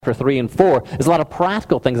chapter 3 and 4 is a lot of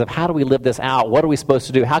practical things of how do we live this out? What are we supposed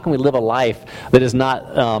to do? How can we live a life that is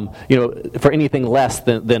not, for anything less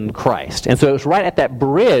than Christ? And so it's right at that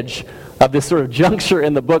bridge of this sort of juncture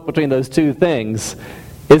in the book between those two things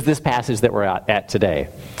is this passage that we're at today.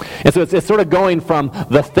 And so it's sort of going from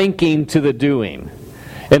the thinking to the doing.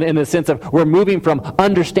 And in the sense of we're moving from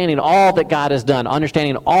understanding all that God has done,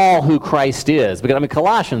 understanding all who Christ is. Because,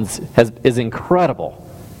 Colossians is incredible.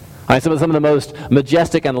 Some of the most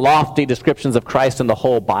majestic and lofty descriptions of Christ in the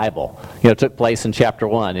whole Bible, took place in chapter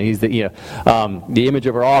 1. And he's the image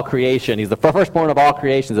over all creation. He's the firstborn of all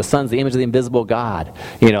creation. The Son's the image of the invisible God.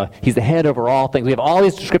 He's the head over all things. We have all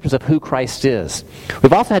these descriptions of who Christ is.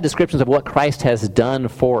 We've also had descriptions of what Christ has done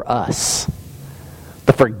for us.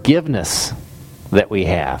 The forgiveness that we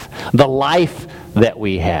have. The life that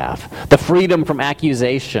we have. The freedom from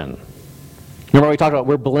accusation. Remember we talked about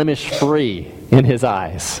we're blemish-free in His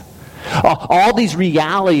eyes. All these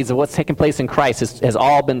realities of what's taking place in Christ has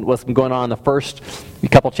all been what's been going on in the first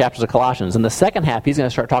couple chapters of Colossians. In the second half, he's going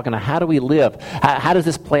to start talking about how do we live? How does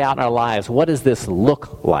this play out in our lives? What does this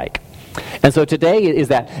look like? And so today is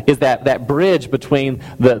that bridge between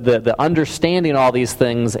the understanding all these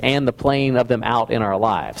things and the playing of them out in our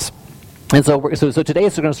lives. And so today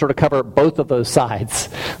is going to sort of cover both of those sides.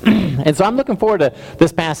 And so I'm looking forward to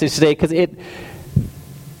this passage today because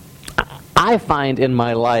I find in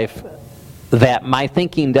my life that my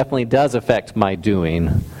thinking definitely does affect my doing.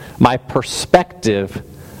 My perspective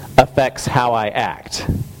affects how I act.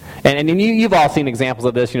 And you've all seen examples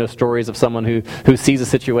of this, stories of someone who sees a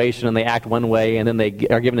situation and they act one way and then they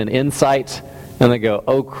are given an insight and they go,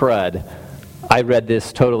 oh crud, I read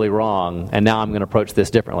this totally wrong, and now I'm going to approach this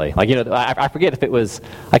differently. I forget if it was,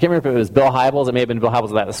 I can't remember if it was Bill Hybels. It may have been Bill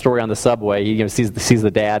Hybels, that story on the subway. He sees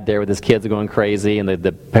the dad there with his kids going crazy, and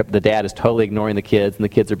the dad is totally ignoring the kids, and the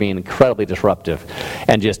kids are being incredibly disruptive,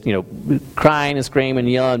 and just crying and screaming and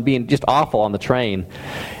yelling, being just awful on the train.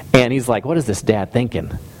 And he's like, "What is this dad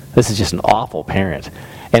thinking? This is just an awful parent."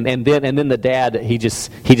 And then the dad he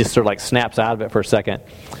just sort of like snaps out of it for a second.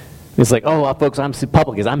 He's like, "Oh, folks, I'm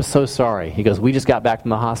so sorry." He goes, "We just got back from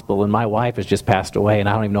the hospital, and my wife has just passed away, and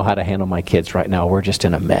I don't even know how to handle my kids right now. We're just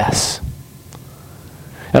in a mess."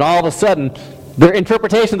 And all of a sudden, their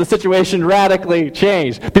interpretation of the situation radically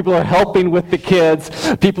changed. People are helping with the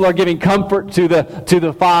kids. People are giving comfort to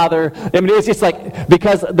the father. It's just like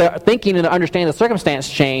because their thinking and their understanding of the circumstance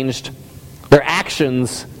changed, their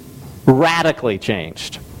actions radically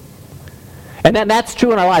changed. And that's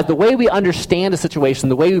true in our lives. The way we understand a situation,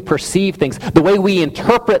 the way we perceive things, the way we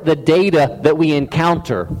interpret the data that we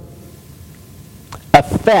encounter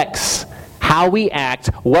affects how we act,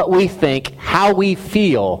 what we think, how we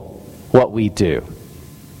feel, what we do.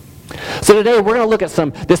 So today we're going to look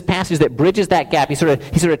at this passage that bridges that gap. He sort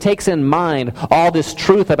of takes in mind all this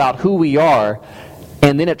truth about who we are,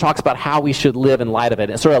 and then it talks about how we should live in light of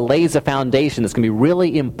it. It sort of lays a foundation that's going to be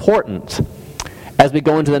really important as we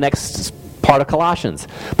go into the next part of Colossians.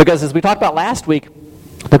 Because as we talked about last week,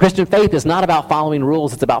 the Christian faith is not about following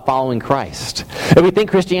rules, it's about following Christ. If we think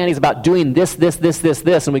Christianity is about doing this,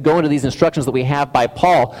 and we go into these instructions that we have by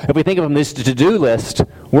Paul, if we think of them as this to-do list,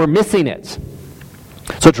 we're missing it.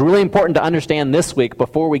 So it's really important to understand this week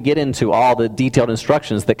before we get into all the detailed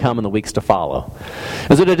instructions that come in the weeks to follow.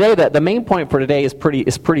 And so today, the main point for today is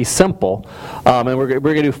pretty simple, and we're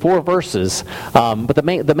going to do 4 verses. But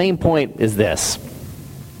the main point is this: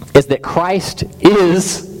 is that Christ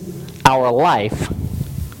is our life,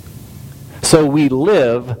 so we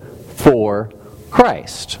live for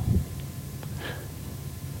Christ.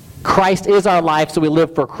 Christ is our life, so we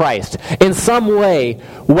live for Christ. In some way,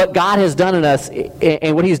 what God has done in us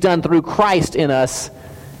and what He's done through Christ in us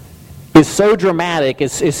is so dramatic,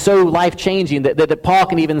 is so life-changing that Paul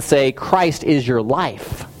can even say, Christ is your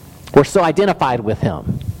life. We're so identified with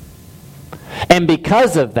Him. And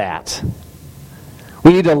because of that,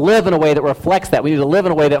 we need to live in a way that reflects that. We need to live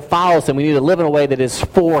in a way that follows Him. We need to live in a way that is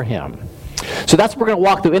for Him. So that's what we're going to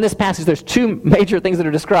walk through. In this passage, there's 2 major things that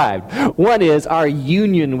are described. One is our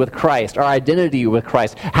union with Christ, our identity with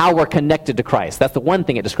Christ, how we're connected to Christ. That's the one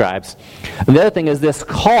thing it describes. And the other thing is this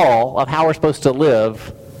call of how we're supposed to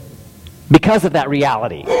live because of that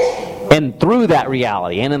reality, and through that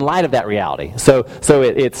reality, and in light of that reality. So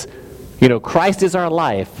it's Christ is our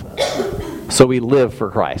life, so we live for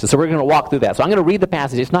Christ. And so we're going to walk through that. So I'm going to read the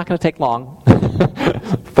passage. It's not going to take long.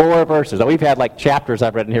 4 verses. Now, we've had like chapters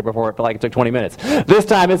I've read in here before. It felt like it took 20 minutes. This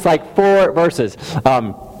time it's like 4 verses.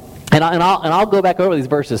 And I'll go back over these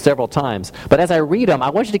verses several times. But as I read them, I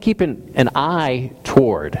want you to keep an eye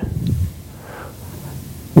toward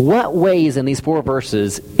what ways in these 4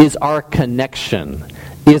 verses is our connection,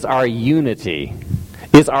 is our unity,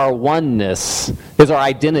 is our oneness, is our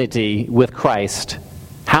identity with Christ.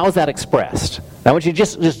 How is that expressed? I want you to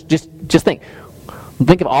just think.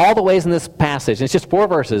 Think of all the ways in this passage, and it's just 4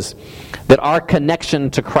 verses, that our connection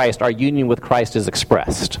to Christ, our union with Christ is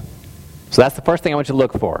expressed. So that's the first thing I want you to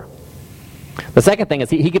look for. The second thing is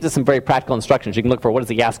he gives us some very practical instructions. You can look for what does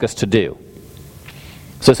he ask us to do.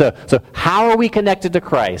 So how are we connected to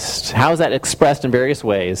Christ? How is that expressed in various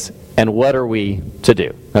ways? And what are we to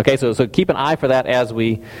do? Okay, so keep an eye for that as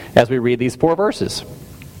we read these 4 verses.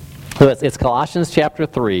 So it's Colossians chapter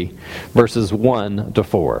 3, verses 1 to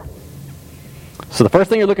 4. So the first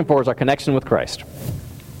thing you're looking for is our connection with Christ.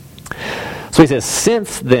 So he says,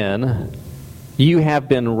 since then you have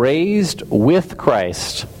been raised with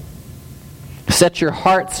Christ, set your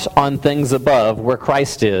hearts on things above where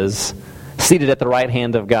Christ is, seated at the right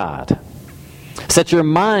hand of God. Set your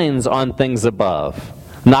minds on things above,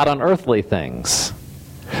 not on earthly things.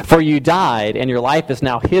 For you died, and your life is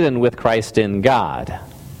now hidden with Christ in God.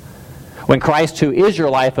 When Christ, who is your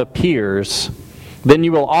life, appears, then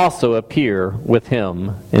you will also appear with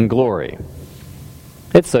him in glory.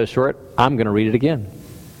 It's so short, I'm going to read it again.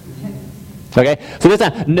 Okay? So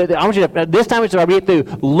this time as I read through,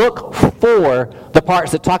 look for the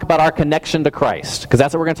parts that talk about our connection to Christ, because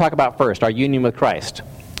that's what we're going to talk about first, our union with Christ.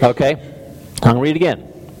 Okay? I'm going to read it again.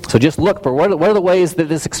 So just look for what are the ways that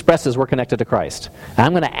this expresses we're connected to Christ. And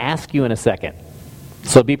I'm going to ask you in a second.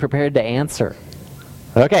 So be prepared to answer.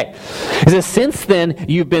 Okay. It says, since then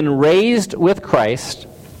you've been raised with Christ,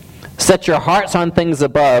 set your hearts on things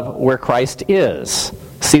above where Christ is,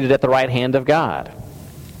 seated at the right hand of God.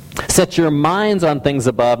 Set your minds on things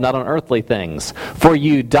above, not on earthly things. For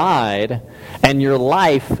you died, and your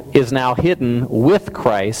life is now hidden with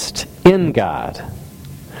Christ in God.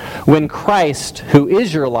 When Christ, who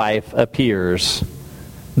is your life, appears,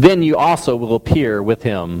 then you also will appear with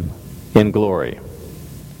him in glory.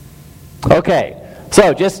 Okay.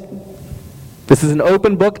 So this is an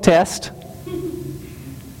open book test,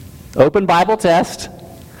 open Bible test.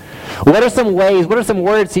 What are some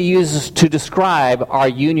words he uses to describe our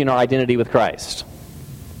union, our identity with Christ?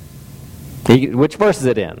 Which verse is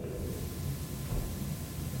it in?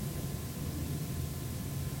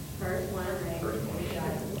 Verse 1,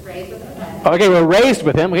 raised with him. Okay, we're raised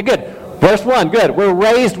with him. Okay, good. Verse 1, good. We're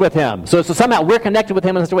raised with him. So somehow we're connected with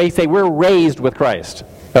him in such a way he say we're raised with Christ.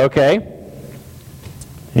 Okay.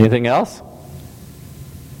 Anything else?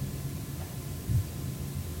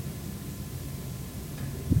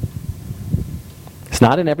 It's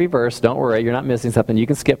not in every verse. Don't worry. You're not missing something. You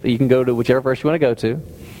can skip. You can go to whichever verse you want to go to.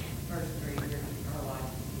 Verse 3, our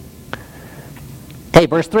life. Hey,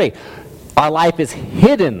 verse 3. Our life is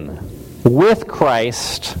hidden with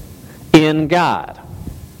Christ in God.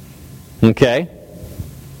 Okay?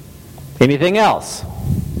 Anything else?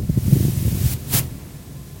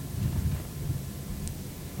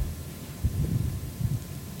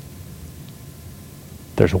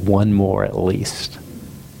 There's one more at least.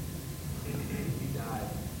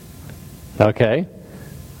 Okay.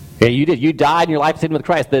 Yeah, you did. You died and your life is hidden with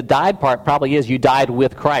Christ. The died part probably is you died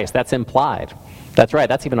with Christ. That's implied. That's right.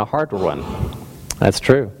 That's even a harder one. That's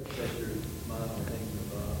true.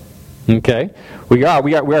 Okay. We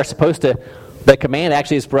are supposed to, the command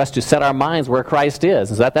actually is for us to set our minds where Christ is.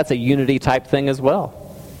 So that's a unity type thing as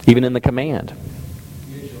well, even in the command.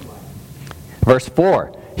 Verse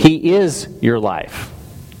 4, he is your life.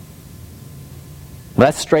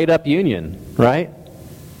 That's straight up union, right?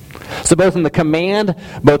 So both in the command,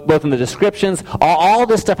 both in the descriptions, all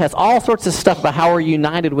this stuff has all sorts of stuff about how we're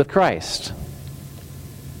united with Christ.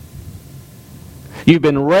 You've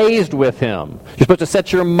been raised with him. You're supposed to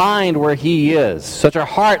set your mind where he is. Set your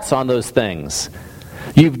hearts on those things.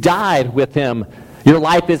 You've died with him. Your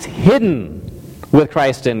life is hidden with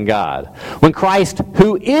Christ in God. When Christ,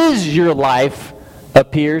 who is your life,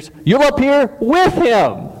 appears, you'll appear with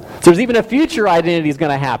him. So there's even a future identity is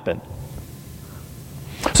going to happen.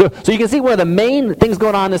 So you can see one of the main things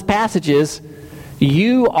going on in this passage is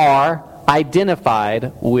you are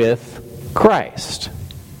identified with Christ.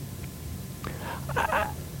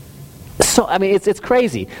 So, I mean, it's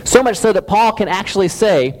crazy. So much so that Paul can actually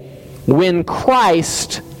say, when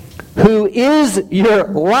Christ, who is your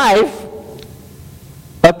life,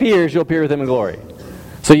 appears, you'll appear with him in glory.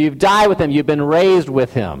 So you've died with him. You've been raised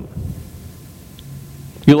with him.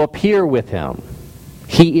 You'll appear with him.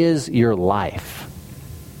 He is your life.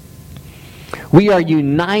 We are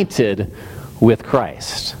united with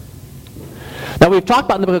Christ. Now, we've talked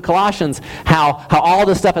about in the book of Colossians how all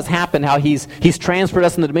this stuff has happened, how he's transferred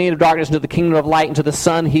us from the dominion of darkness into the kingdom of light, into the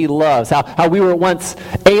Son he loves, how we were once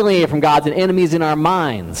alienated from God and enemies in our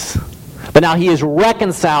minds. But now he has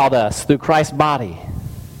reconciled us through Christ's body.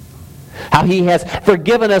 how he has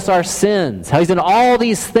forgiven us our sins, how he's done all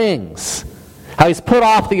these things, how he's put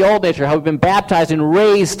off the old nature, how we've been baptized and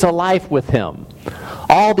raised to life with him.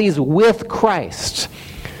 All these with Christ.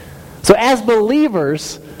 So as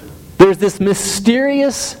believers, there's this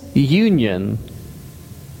mysterious union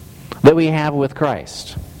that we have with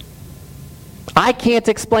Christ. I can't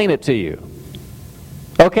explain it to you.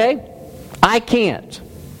 Okay? I can't.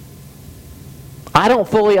 I don't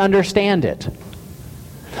fully understand it.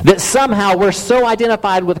 That somehow we're so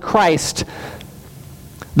identified with Christ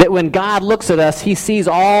that when God looks at us, he sees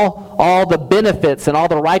all the benefits and all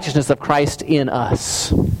the righteousness of Christ in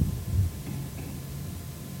us.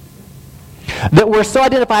 That we're so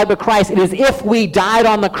identified with Christ, it is if we died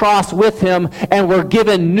on the cross with him and were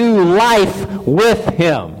given new life with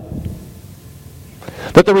him.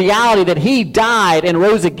 That the reality that he died and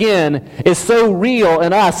rose again is so real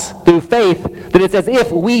in us through faith that it's as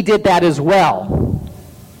if we did that as well.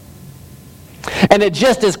 And that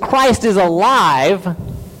just as Christ is alive,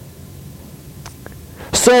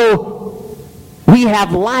 so we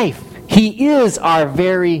have life. He is our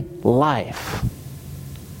very life.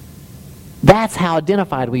 That's how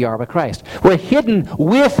identified we are with Christ. We're hidden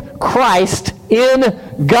with Christ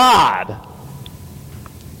in God.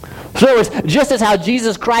 So in other words, just as how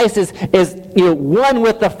Jesus Christ is one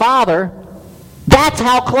with the Father, that's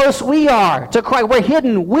how close we are to Christ. We're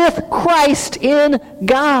hidden with Christ in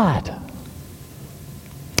God.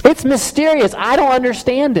 It's mysterious. I don't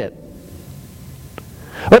understand it.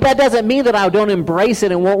 But that doesn't mean that I don't embrace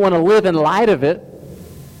it and won't want to live in light of it.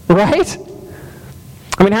 Right?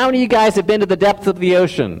 I mean, how many of you guys have been to the depths of the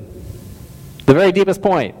ocean? The very deepest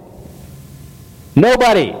point?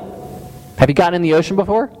 Nobody. Have you gotten in the ocean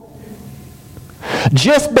before?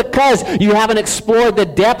 Just because you haven't explored the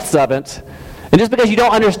depths of it, and just because you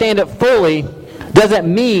don't understand it fully,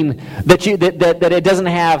 doesn't mean that it doesn't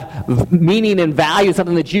have meaning and value,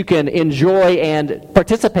 something that you can enjoy and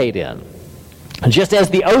participate in. Just as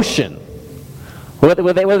the ocean. What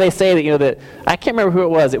do they say that I can't remember who it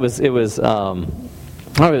was. It was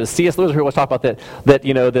I don't know, it was C.S. Lewis who was talking about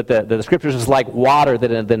that the scriptures is like water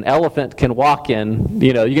that an elephant can walk in.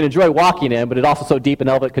 You can enjoy walking in, but it's also so deep an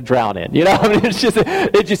elephant could drown in. I mean, it's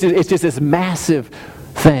just this massive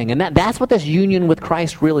thing, and that's what this union with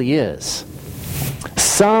Christ really is.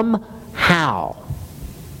 Somehow,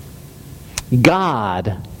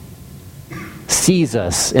 God sees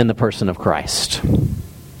us in the person of Christ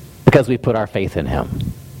because we put our faith in him.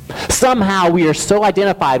 Somehow we are so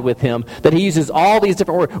identified with him that he uses all these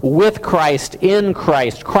different words. With Christ, in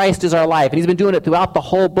Christ. Christ is our life. And he's been doing it throughout the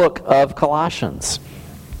whole book of Colossians.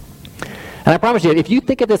 And I promise you, if you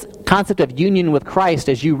think of this concept of union with Christ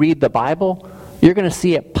as you read the Bible, you're going to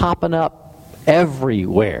see it popping up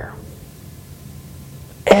everywhere.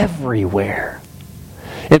 Everywhere.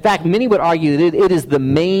 In fact, many would argue that it is the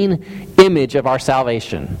main image of our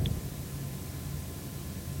salvation.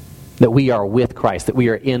 That we are with Christ, that we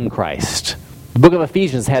are in Christ. The book of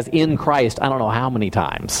Ephesians has in Christ I don't know how many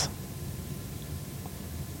times.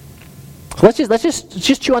 So let's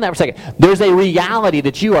just chew on that for a second. There's a reality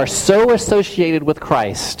that you are so associated with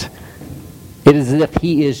Christ, it is as if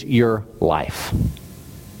he is your life.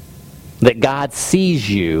 That God sees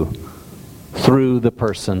you through the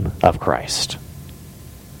person of Christ.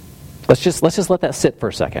 Let's just let that sit for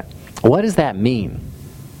a second. What does that mean?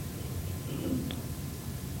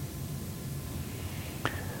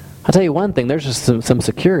 I'll tell you one thing, there's just some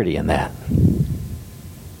security in that.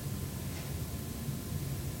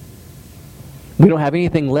 We don't have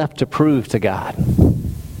anything left to prove to God.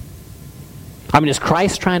 I mean, is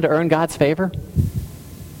Christ trying to earn God's favor?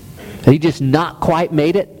 Has he just not quite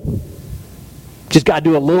made it? Just got to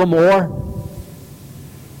do a little more?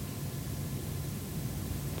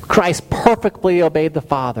 Christ perfectly obeyed the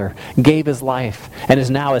Father, gave his life, and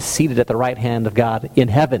is now seated at the right hand of God in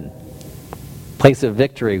heaven. Place of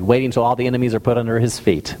victory, waiting until all the enemies are put under his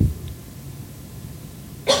feet.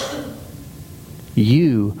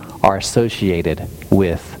 You are associated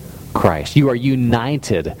with Christ. You are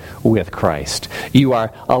united with Christ. You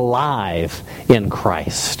are alive in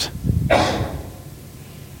Christ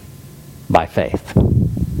by faith.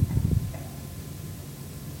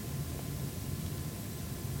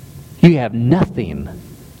 You have nothing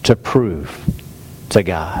to prove to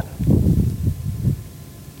God.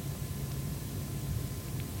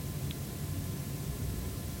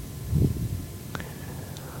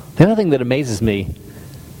 The other thing that amazes me,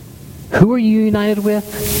 who are you united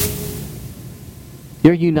with?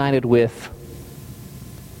 You're united with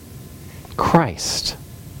Christ.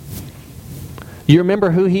 You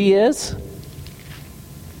remember who he is? You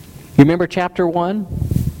remember chapter 1?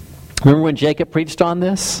 Remember when Jacob preached on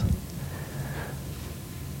this?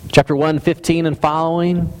 Chapter 1:15 and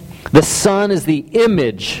following. The Son is the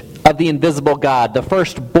image of the invisible God, the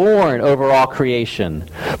firstborn over all creation.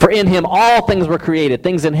 For in him all things were created,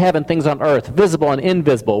 things in heaven, things on earth, visible and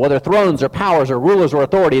invisible, whether thrones or powers or rulers or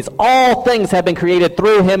authorities. All things have been created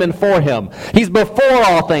through him and for him. He's before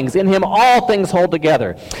all things. In him all things hold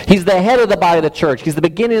together. He's the head of the body of the church. He's the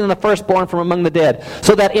beginning and the firstborn from among the dead,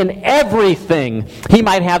 so that in everything he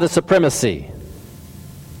might have the supremacy.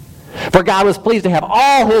 For God was pleased to have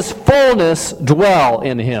all his fullness dwell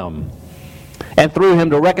in him, and through him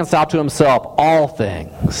to reconcile to himself all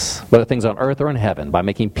things, whether things on earth or in heaven, by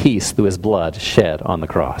making peace through his blood shed on the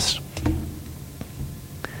cross.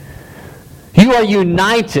 You are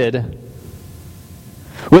united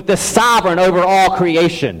with the sovereign over all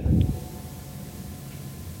creation.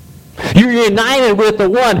 You're united with the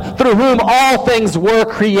one through whom all things were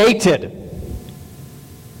created.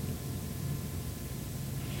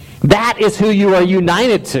 That is who you are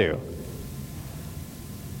united to.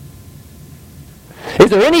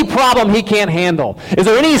 Is there any problem he can't handle? Is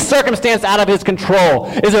there any circumstance out of his control?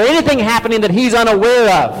 Is there anything happening that he's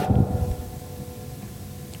unaware of?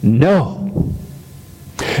 No.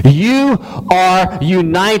 You are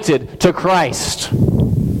united to Christ.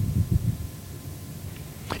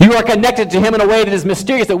 You are connected to him in a way that is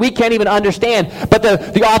mysterious, that we can't even understand. But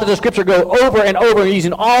the authors of Scripture go over and over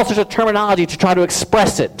using all sorts of terminology to try to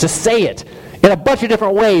express it, to say it in a bunch of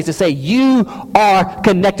different ways, to say you are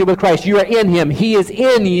connected with Christ. You are in him. He is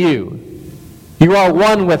in you. You are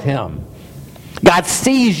one with him. God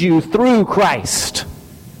sees you through Christ.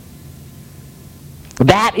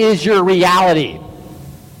 That is your reality.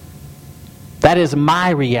 That is my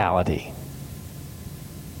reality.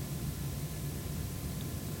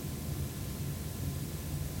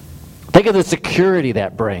 Think of the security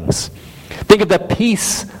that brings. Think of the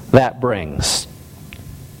peace that brings.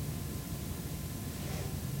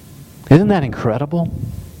 Isn't that incredible?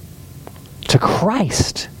 To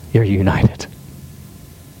Christ, you're united.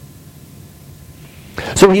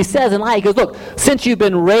 So he says in light, he goes, look, since you've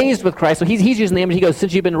been raised with Christ, so he's using the image, he goes,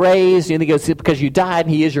 since you've been raised, and he goes, because you died,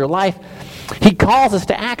 and he is your life, he calls us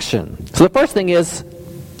to action. So the first thing is,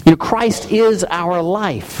 Christ is our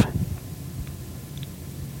life.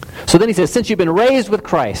 So then he says, since you've been raised with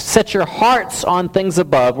Christ, set your hearts on things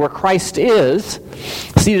above, where Christ is,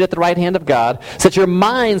 seated at the right hand of God. Set your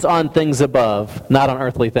minds on things above, not on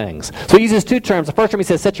earthly things. So he uses two terms. The first term he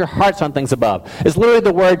says, set your hearts on things above. It's literally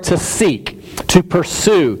the word to seek, to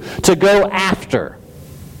pursue, to go after.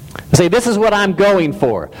 Say, this is what I'm going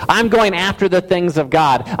for. I'm going after the things of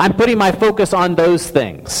God. I'm putting my focus on those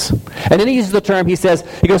things. And then he uses the term, he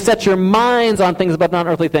goes, set your minds on things above, not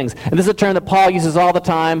earthly things. And this is a term that Paul uses all the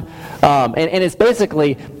time. And it's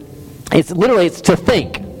basically, it's to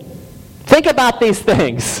think. Think about these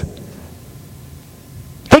things.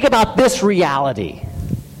 Think about this reality.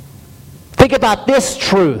 Think about this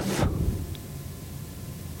truth.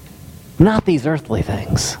 Not these earthly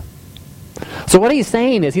things. So what he's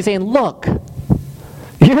saying is, look,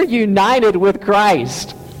 you're united with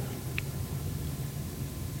Christ.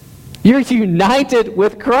 You're united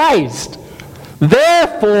with Christ.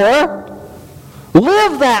 Therefore,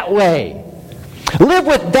 live that way. Live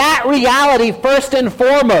with that reality first and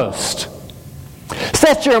foremost.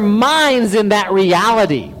 Set your minds in that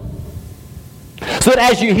reality. So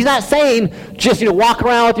that he's not saying just walk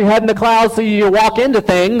around with your head in the clouds so you walk into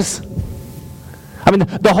things. I mean,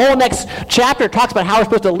 the whole next chapter talks about how we're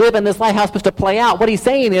supposed to live in this life, how it's supposed to play out. What he's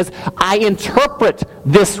saying is, I interpret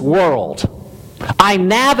this world. I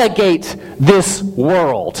navigate this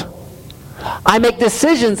world. I make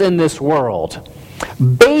decisions in this world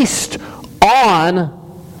based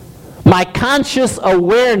on my conscious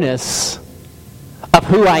awareness of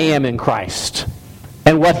who I am in Christ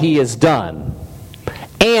and what he has done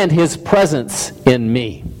and his presence in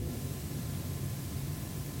me.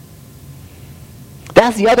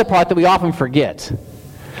 That's the other part that we often forget.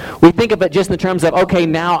 We think of it just in terms of, okay,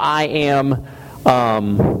 now I am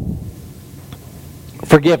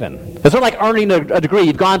forgiven. It's sort of like earning a degree.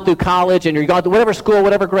 You've gone through college and you've gone through whatever school,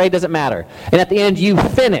 whatever grade, doesn't matter. And at the end you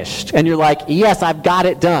finished and you're like, yes, I've got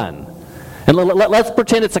it done. And let's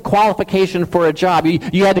pretend it's a qualification for a job.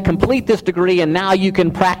 You had to complete this degree and now you can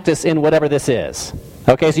practice in whatever this is.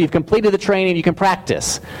 Okay, so you've completed the training, you can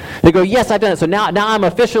practice. They go, yes, I've done it. So now I'm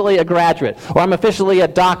officially a graduate, or I'm officially a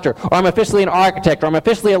doctor, or I'm officially an architect, or I'm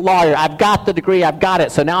officially a lawyer. I've got the degree, I've got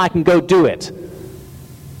it, so now I can go do it.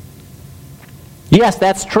 Yes,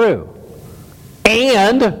 that's true.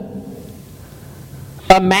 And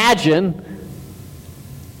imagine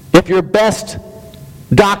if your best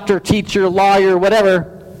doctor, teacher, lawyer,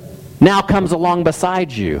 whatever, now comes along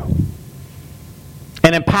beside you.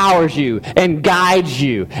 and empowers you and guides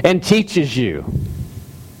you and teaches you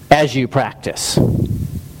as you practice.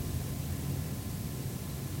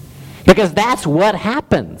 Because that's what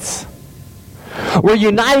happens. We're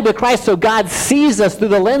united with Christ, so God sees us through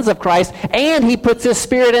the lens of Christ, and He puts His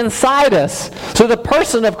Spirit inside us. So the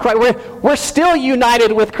person of Christ, we're still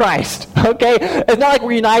united with Christ. Okay? It's not like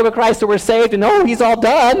we're united with Christ so we're saved and, oh, He's all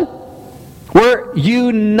done. We're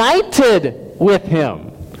united with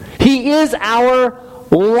Him. He is our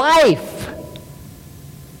life.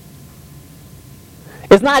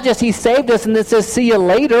 It's not just He saved us and then says, see you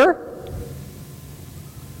later.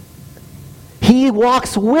 He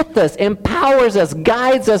walks with us, empowers us,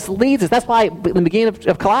 guides us, leads us. That's why in the beginning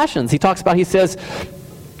of Colossians, he says,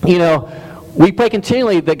 we pray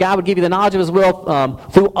continually that God would give you the knowledge of His will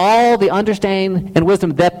through all the understanding and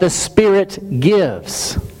wisdom that the Spirit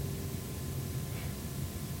gives.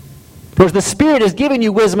 Because the Spirit is giving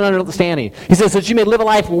you wisdom and understanding. He says that you may live a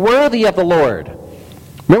life worthy of the Lord.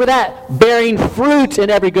 Remember that? Bearing fruit in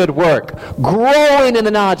every good work, growing in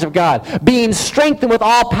the knowledge of God, being strengthened with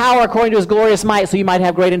all power according to His glorious might, so you might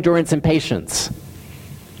have great endurance and patience.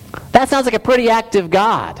 That sounds like a pretty active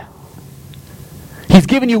God. He's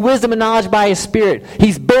given you wisdom and knowledge by His Spirit.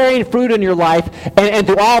 He's bearing fruit in your life, and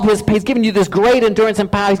through all of He's given you this great endurance and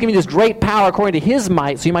power. He's given you this great power according to His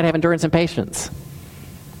might, so you might have endurance and patience.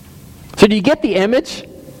 So do you get the image?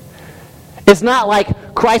 It's not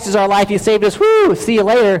like Christ is our life, He saved us, whoo, see you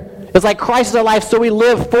later. It's like Christ is our life, so we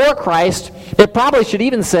live for Christ. It probably should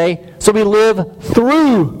even say, so we live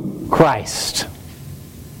through Christ.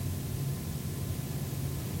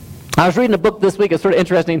 I was reading a book this week. It's sort of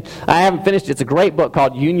interesting. I haven't finished it. It's a great book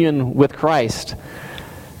called Union with Christ.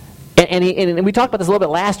 And we talked about this a little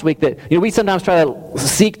bit last week, that we sometimes try to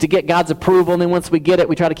seek to get God's approval, and then once we get it,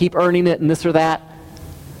 we try to keep earning it and this or that.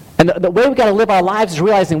 And the way we've got to live our lives is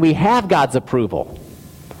realizing we have God's approval.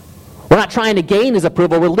 We're not trying to gain His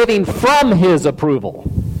approval. We're living from His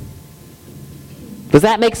approval. Does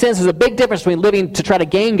that make sense? There's a big difference between living to try to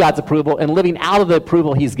gain God's approval and living out of the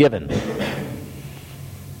approval He's given.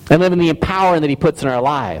 And living the empowering that He puts in our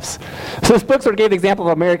lives. So this book sort of gave the example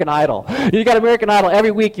of American Idol. You got American Idol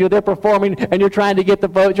every week. They're performing, and you're trying to get the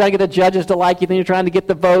vote, trying to get the judges to like you. Then you're trying to get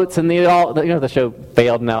the votes, and the show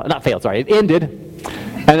failed. Now, not failed. Sorry, it ended.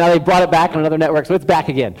 And now they brought it back on another network, so it's back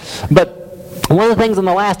again. But one of the things in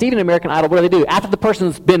the last, even American Idol, what do? After the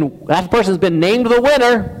person's been named the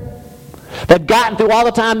winner, they've gotten through all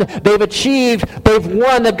the time, they've achieved, they've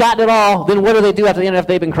won, they've gotten it all, then what do they do after the end after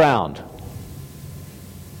they've been crowned?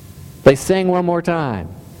 They sing one more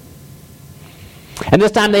time. And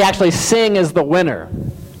this time they actually sing as the winner.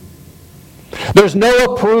 There's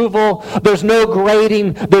no approval, there's no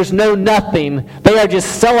grading, there's no nothing. They are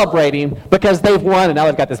just celebrating because they've won, and now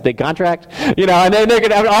they've got this big contract, and they're going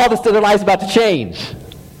to have all this to their lives about to change.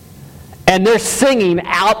 And they're singing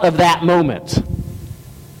out of that moment.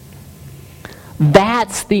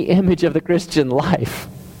 That's the image of the Christian life.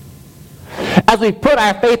 As we put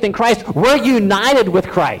our faith in Christ, we're united with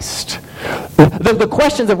Christ. The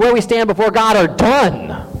questions of where we stand before God are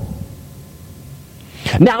done.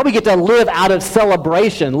 Now we get to live out of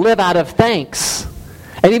celebration, live out of thanks.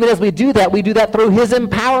 And even as we do that through His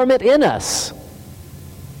empowerment in us.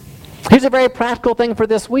 Here's a very practical thing for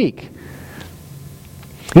this week.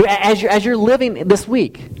 As you're living this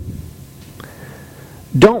week,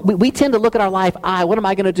 we tend to look at our life, what am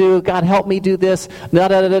I going to do? God, help me do this. No,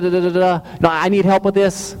 I need help with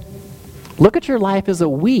this. Look at your life as a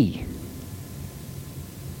we.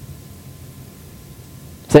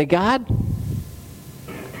 Say, God,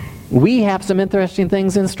 we have some interesting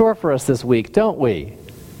things in store for us this week, don't we?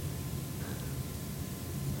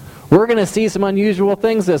 We're going to see some unusual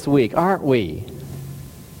things this week, aren't we?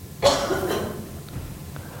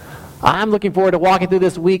 I'm looking forward to walking through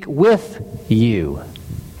this week with you.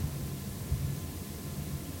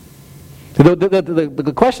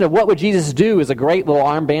 The question of what would Jesus do is a great little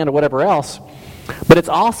armband or whatever else, but it's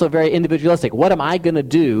also very individualistic. What am I going to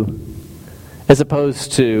do as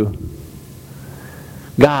opposed to,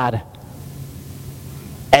 God,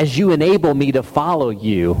 as you enable me to follow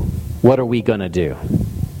you, what are we going to do?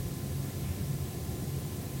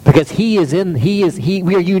 Because we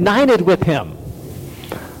are united with Him.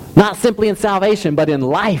 Not simply in salvation, but in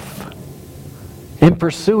life. In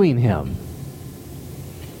pursuing Him.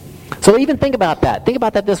 So even think about that. Think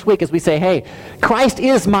about that this week as we say, hey, Christ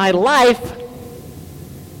is my life,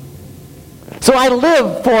 so I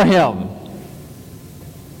live for Him.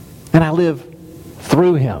 And I live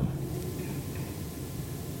through Him.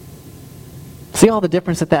 See all the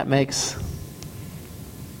difference that makes?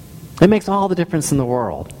 It makes all the difference in the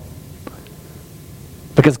world.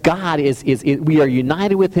 Because God we are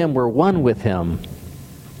united with him, we're one with him.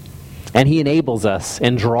 And he enables us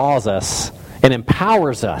and draws us and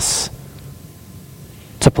empowers us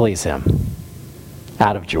to please him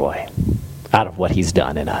out of joy, out of what he's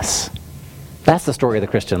done in us. That's the story of the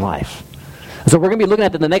Christian life. So we're going to be looking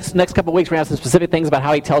at the next couple of weeks. We're going to have some specific things about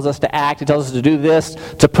how he tells us to act. He tells us to do this,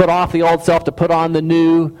 to put off the old self, to put on the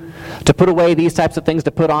new, to put away these types of things,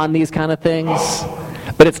 to put on these kind of things.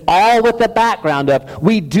 But it's all with the background of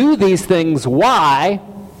we do these things. Why?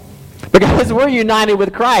 Because we're united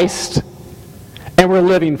with Christ and we're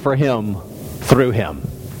living for him through him.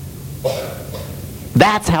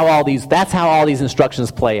 That's how all these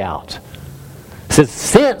instructions play out. It says,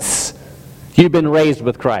 since you've been raised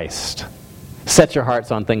with Christ, set your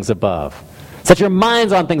hearts on things above. Set your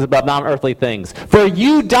minds on things above, not on earthly things. For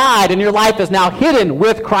you died, and your life is now hidden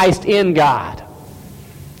with Christ in God.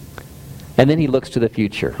 And then he looks to the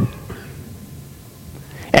future.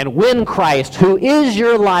 And when Christ, who is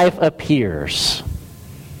your life, appears,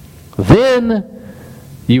 then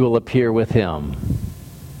you will appear with him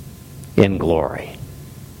in glory.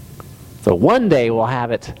 So one day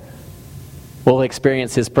we'll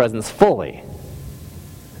experience his presence fully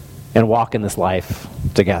and walk in this life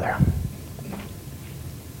together.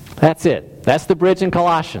 That's it. That's the bridge in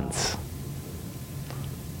Colossians.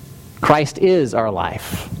 Christ is our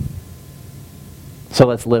life. So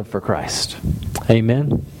let's live for Christ.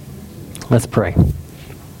 Amen. Let's pray.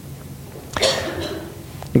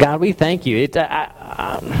 God, we thank you.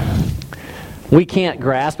 We can't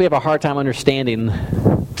grasp, we have a hard time understanding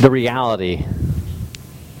the reality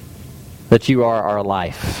that you are our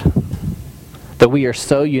life. That we are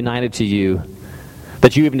so united to you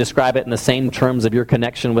that you even describe it in the same terms of your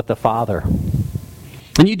connection with the Father.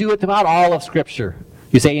 And you do it throughout all of Scripture.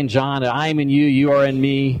 You say in John, I am in you, you are in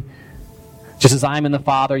me. Just as I'm in the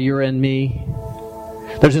Father, you're in me.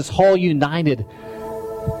 There's this whole united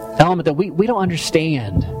element that we don't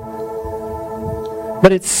understand.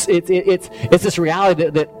 But it's this reality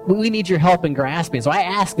that we need your help in grasping. So I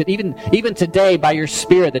ask that even today, by your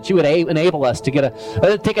Spirit, that you would enable us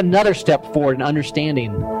to take another step forward in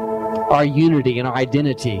understanding our unity and our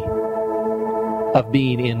identity of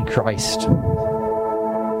being in Christ.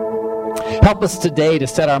 Help us today to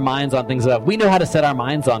set our minds on things above. We know how to set our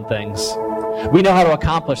minds on things. We know how to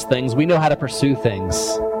accomplish things. We know how to pursue things.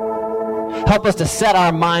 Help us to set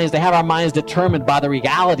our minds, to have our minds determined by the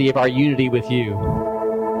reality of our unity with you.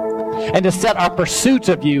 And to set our pursuit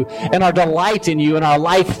of you and our delight in you and our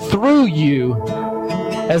life through you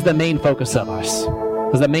as the main focus of us,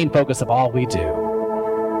 as the main focus of all we do.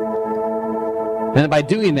 And by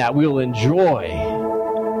doing that, we will enjoy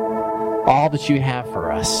all that you have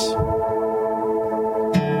for us,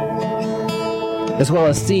 as well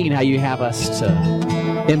as seeing how you have us to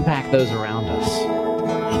impact those around us.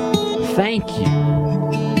 Thank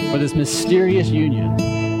you for this mysterious union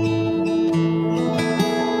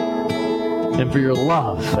and for your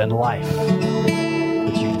love and life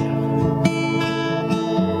that you give.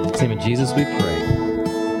 In the name of Jesus we pray.